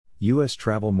U.S.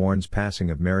 Travel mourns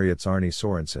passing of Marriott's Arne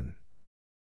Sorenson.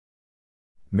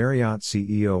 Marriott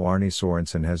CEO Arne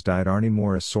Sorenson has died. Arne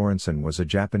Morris Sorenson was a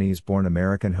Japanese-born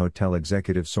American hotel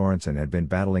executive. Sorenson had been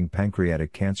battling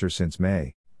pancreatic cancer since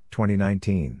May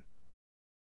 2019.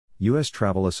 U.S.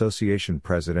 Travel Association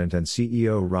President and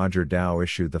CEO Roger Dow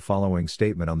issued the following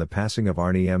statement on the passing of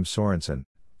Arne M. Sorenson,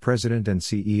 President and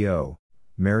CEO,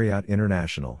 Marriott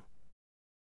International.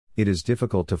 It is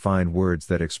difficult to find words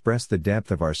that express the depth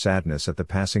of our sadness at the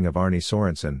passing of Arne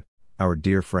Sorenson, our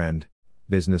dear friend,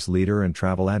 business leader and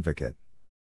travel advocate.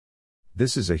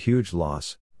 This is a huge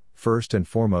loss, first and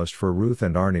foremost for Ruth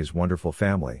and Arne's wonderful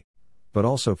family, but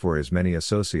also for his many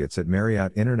associates at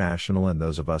Marriott International and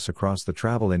those of us across the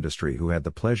travel industry who had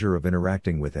the pleasure of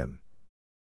interacting with him.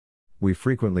 We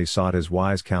frequently sought his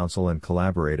wise counsel and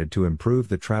collaborated to improve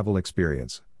the travel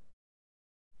experience.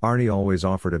 Arne always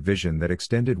offered a vision that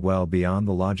extended well beyond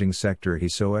the lodging sector he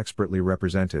so expertly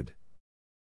represented.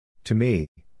 To me,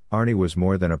 Arne was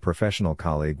more than a professional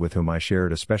colleague with whom I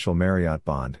shared a special Marriott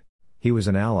bond. He was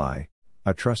an ally,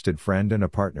 a trusted friend and a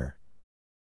partner.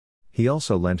 He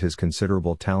also lent his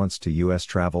considerable talents to U.S.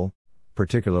 travel,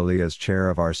 particularly as chair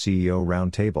of our CEO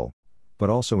Roundtable, but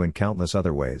also in countless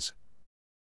other ways.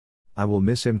 I will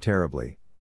miss him terribly.